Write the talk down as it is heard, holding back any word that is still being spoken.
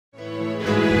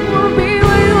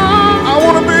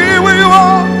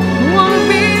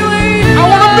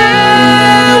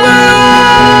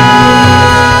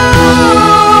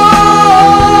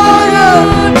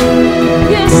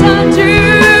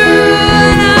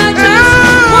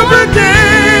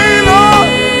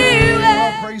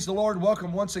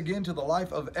welcome once again to the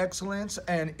Life of Excellence,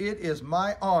 and it is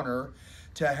my honor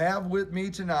to have with me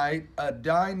tonight a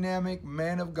dynamic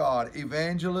man of God,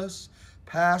 evangelist,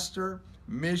 pastor,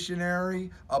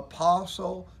 missionary,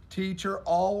 apostle, teacher,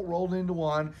 all rolled into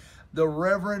one, the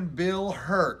Reverend Bill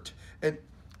Hurt. And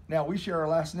now we share our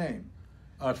last name.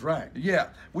 That's right. Yeah,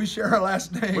 we share our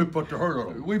last name. We put the hurt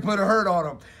on him. We put a hurt on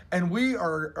him. And we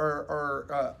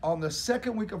are on the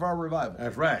second week of our revival.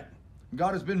 That's right.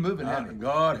 God has been moving, hasn't he?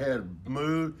 God has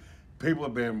moved. People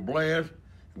have been blessed.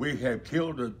 We have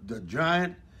killed the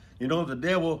giant. You know, the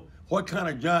devil, what kind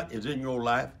of giant is in your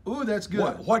life? Ooh, that's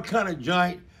good. What kind of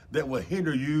giant that will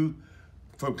hinder you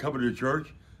from coming to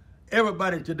church?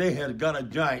 Everybody today has got a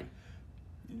giant.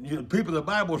 You know, people, the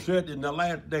Bible said in the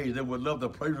last days they would love the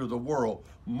pleasures of the world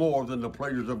more than the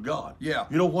pleasures of God. Yeah.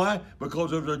 You know why?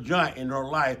 Because there's a giant in their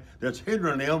life that's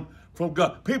hindering them from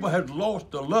God. People have lost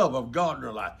the love of God in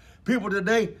their life. People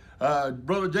today,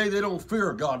 Brother Jay, they don't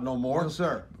fear God no more. No,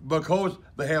 sir. Because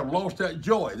they have lost that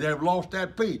joy. They have lost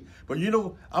that peace. But you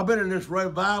know, I've been in this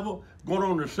revival going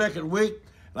on the second week,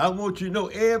 and I want you to know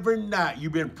every night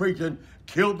you've been preaching,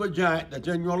 kill the giant that's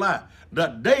in your life.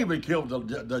 That David killed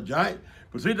the giant.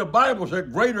 But see, the Bible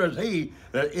said, greater is he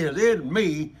that is in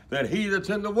me than he that's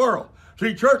in the world.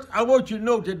 See, church, I want you to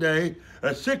know today,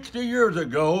 60 years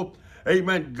ago,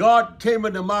 amen, God came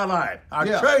into my life. I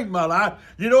changed my life.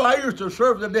 You know, I used to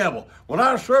serve the devil. When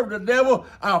I served the devil,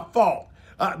 I fought.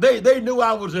 They knew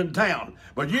I was in town.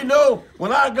 But you know,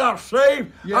 when I got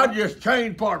saved, I just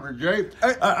changed partners, Jay.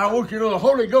 I want you to know the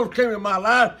Holy Ghost came in my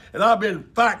life, and I've been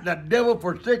fighting the devil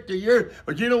for 60 years.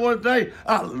 But you know one thing?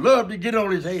 I love to get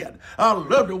on his head. I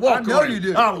love to walk on him. You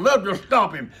do. I love to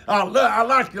stop him. I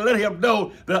like to let him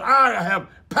know that I have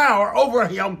power over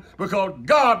him, because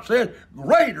God said,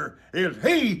 greater is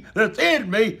he that's in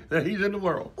me than he's in the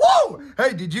world. Whoa!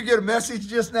 Hey, did you get a message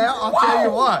just now? I'll tell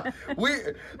you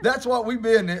what. That's what we've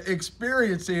been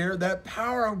experiencing here, that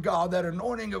power of God, that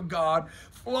anointing of God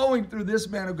flowing through this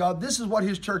man of God. This is what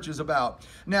his church is about.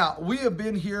 Now, we have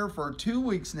been here for 2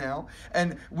 weeks now,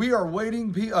 and we are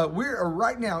waiting. We are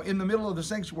right now in the middle of the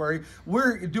sanctuary.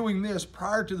 We're doing this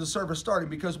prior to the service starting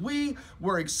because we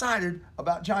were excited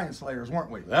about giant slayers, weren't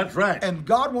we? That's right. And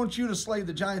God wants you to slay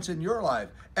the giants in your life.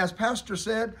 As Pastor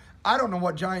said, I don't know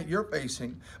what giant you're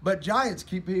facing, but giants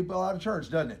keep people out of church,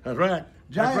 doesn't it? That's right.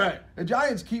 That's right.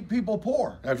 Giants keep people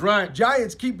poor. That's right.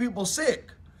 Giants keep people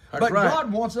sick. That's but right.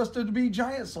 God wants us to be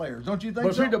giant slayers, don't you think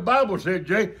But so? see, the Bible said,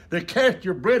 Jay, they cast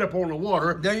your bread upon the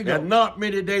water, There you go. and not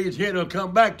many days yet it'll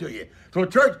come back to you. So,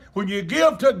 church, when you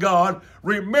give to God,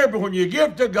 remember, when you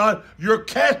give to God, you're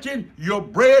casting your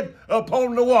bread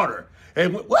upon the water.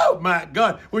 And, well, my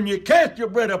God, when you cast your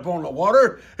bread upon the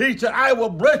water, he said, I will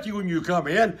bless you when you come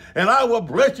in, and I will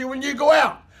bless you when you go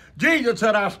out. Jesus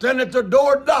said, I stand at the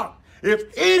door and knock. If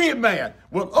any man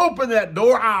will open that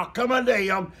door, I'll come unto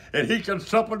him, and he can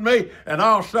sup with me, and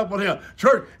I'll sup with him.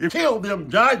 Church, if kill them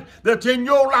giants that's in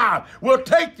your life, we'll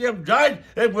take them giants,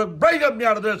 and we'll bring them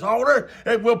down to this altar,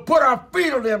 and we'll put our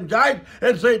feet on them giants,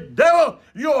 and say, devil,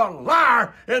 you're a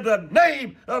liar in the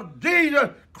name of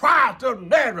Jesus Christ of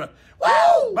Nazareth.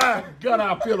 Woo! My God,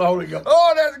 I feel the Holy Ghost.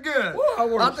 Oh, that's good.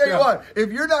 Woo, I'll tell you what,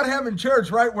 if you're not having church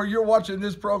right where you're watching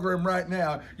this program right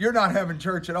now, you're not having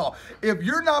church at all. If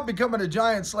you're not becoming a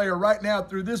giant slayer right now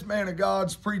through this man of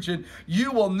God's preaching,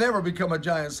 you will never become a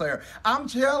giant slayer. I'm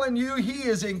telling you, he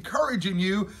is encouraging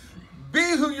you, be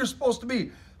who you're supposed to be.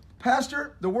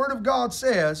 Pastor, the Word of God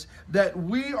says that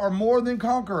we are more than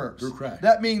conquerors. Through Christ.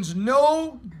 That means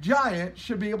no giant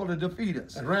should be able to defeat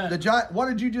us. That's right. The giant. What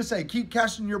did you just say? Keep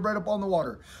casting your bread upon the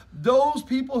water. Those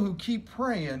people who keep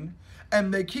praying,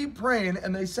 and they keep praying,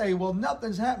 and they say, well,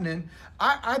 nothing's happening.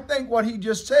 I think what he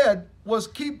just said was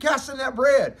keep casting that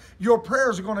bread. Your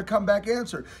prayers are going to come back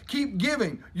answered. Keep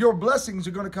giving. Your blessings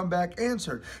are going to come back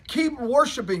answered. Keep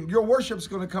worshiping. Your worship's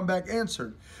going to come back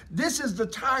answered. This is the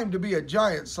time to be a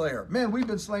giant slayer. Man, we've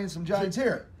been slaying some giants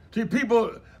here. See,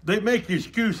 people, they make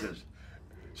excuses.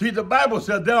 See, the Bible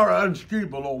said thou art an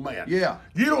unscrupable old man. Yeah.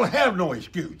 You don't have no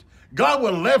excuse. God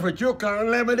will laugh at your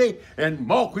calamity and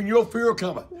mock when your fear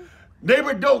cometh.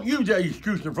 Neighbor, don't use that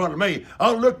excuse in front of me.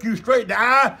 I'll look you straight in the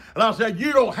eye, and I'll say,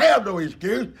 you don't have no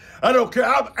excuse. I don't care.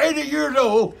 I'm 80 years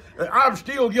old, and I'm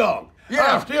still young.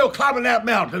 Yeah. I'm still climbing that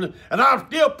mountain, and I'm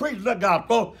still preaching the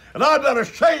gospel, and I'm not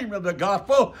ashamed of the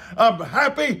gospel. I'm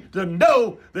happy to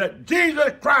know that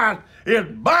Jesus Christ is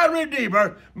my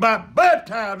Redeemer, my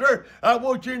baptizer. I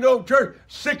want you to know, church,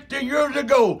 60 years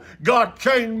ago, God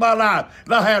changed my life,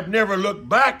 and I have never looked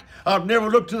back. I've never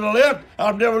looked to the left.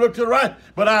 I've never looked to the right,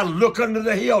 but I look unto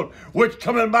the hill, which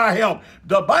cometh my help.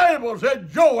 The Bible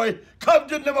said joy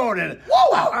comes in the morning.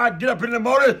 Whoa! I get up in the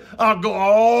morning, I'll go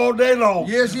all day long.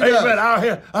 Yes, he Amen.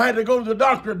 does. I had to go to the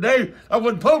doctor today. I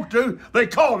wasn't supposed to. They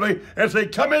called me and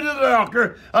said, come into the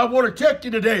doctor. I want to check you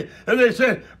today. And they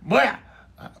said, well,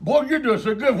 boy, you're doing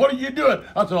so good. What are you doing?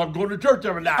 I said, I'm going to church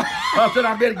every night. I said,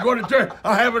 I've been going to church.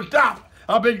 I haven't stopped.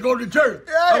 I've been going to church.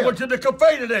 Yeah. I went to the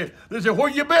cafe today. They said, where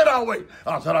you been all week?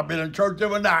 I said, I've been in church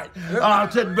every night. I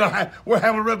said, we're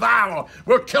having revival.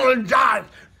 We're killing giants.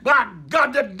 My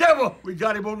God, the devil, we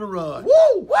got him on the run.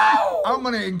 Woo! Woo! I'm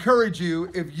going to encourage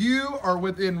you, if you are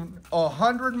within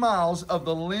 100 miles of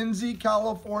the Lindsay,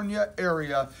 California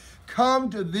area,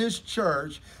 come to this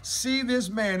church, see this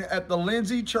man at the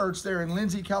Lindsay Church there in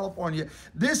Lindsay, California.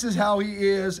 This is how he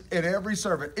is in every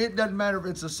service. It doesn't matter if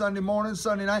it's a Sunday morning,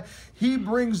 Sunday night. He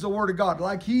brings the Word of God.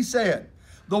 Like he said,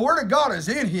 the Word of God is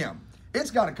in him.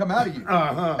 It's got to come out of you.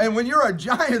 And when you're a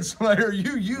giant slayer,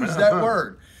 you use that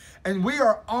word. And we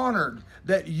are honored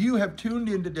that you have tuned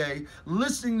in today,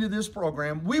 listening to this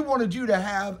program. We wanted you to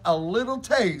have a little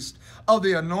taste of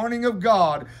the anointing of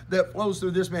God that flows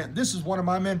through this man. This is one of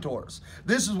my mentors.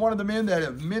 This is one of the men that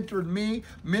have mentored me,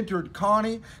 mentored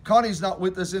Connie. Connie's not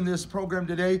with us in this program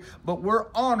today, but we're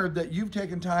honored that you've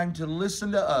taken time to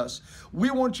listen to us. We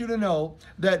want you to know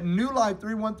that New Life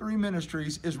 313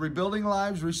 Ministries is rebuilding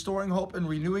lives, restoring hope, and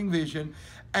renewing vision.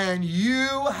 And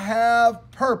you have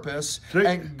purpose,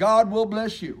 and God will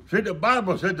bless you. See, the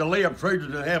Bible said to lay up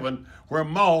treasures in heaven where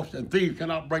moths and thieves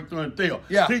cannot break through and steal.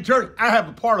 Yeah. See, church, I have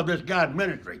a part of this guy's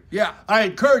ministry. Yeah. I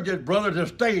encourage this brother to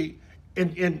stay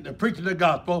in preaching the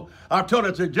gospel. I told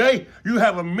him, I said, Jay, you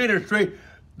have a ministry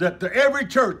that every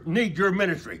church needs your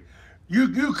ministry.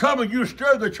 You come and you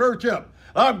stir the church up.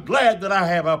 I'm glad that I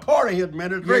have a part of his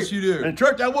ministry. Yes, you do. And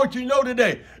church, I want you to know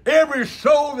today, every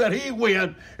soul that he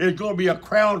wins is going to be a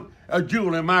crown, a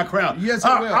jewel in my crown. Yes, it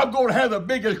will. I'm going to have the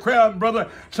biggest crown, brother.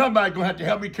 Somebody's going to have to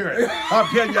help me carry it. I'm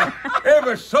telling you,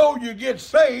 every soul you get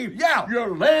saved, Yeah.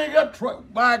 you're laying up treasure.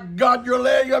 My God, you're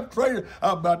laying up treasure.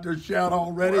 I'm about to shout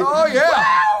already. Oh, yeah.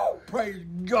 Wow! Praise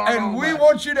God. And we Almighty.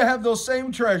 want you to have those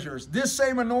same treasures, this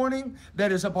same anointing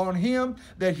that is upon him,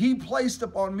 that he placed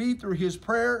upon me through his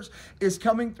prayers, is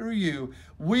coming through you.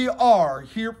 We are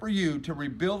here for you to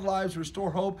rebuild lives,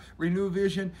 restore hope, renew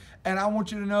vision. And I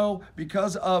want you to know,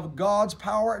 because of God's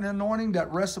power and anointing that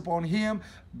rests upon him,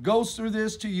 goes through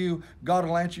this to you, God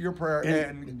will answer your prayer,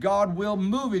 and God will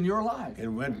move in your life.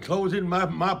 And when closing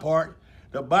my part,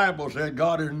 the Bible said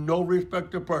God is no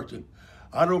respecter of person.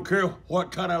 I don't care what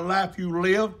kind of life you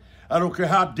live. I don't care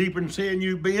how deep in sin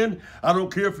you've been. I don't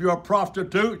care if you're a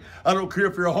prostitute. I don't care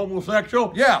if you're a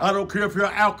homosexual. Yeah. I don't care if you're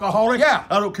an alcoholic. Yeah.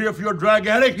 I don't care if you're a drug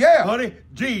addict. Yeah. Honey,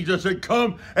 Jesus said,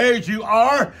 come as you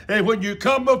are, and when you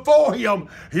come before him,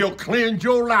 he'll cleanse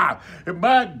your life. And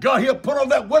my God, he'll put on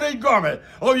that wedding garment.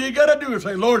 All you got to do is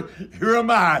say, Lord, here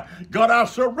am I. God, I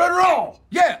surrender all.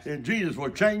 Yes. And Jesus will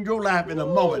change your life in a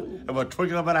moment of a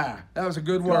twinkling of an eye. That was a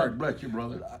good God word. bless you,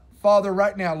 brother. Father,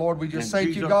 right now, Lord, we just In thank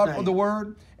you, Jesus' God, for name. the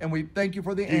word, and we thank you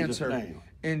for the Jesus' answer. name.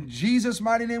 In Jesus'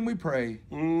 mighty name we pray.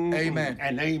 Amen.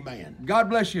 And amen. God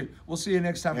bless you. We'll see you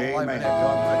next time on Life Amen. and Heaven.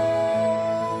 God bless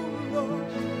you.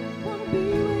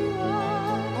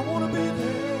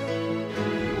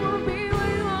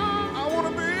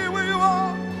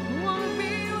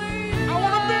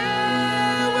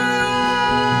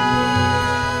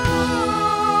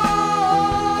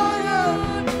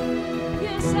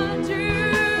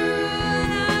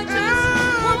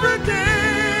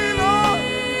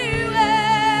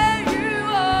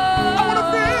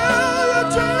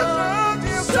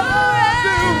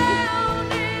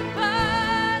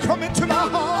 Come into my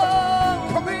heart.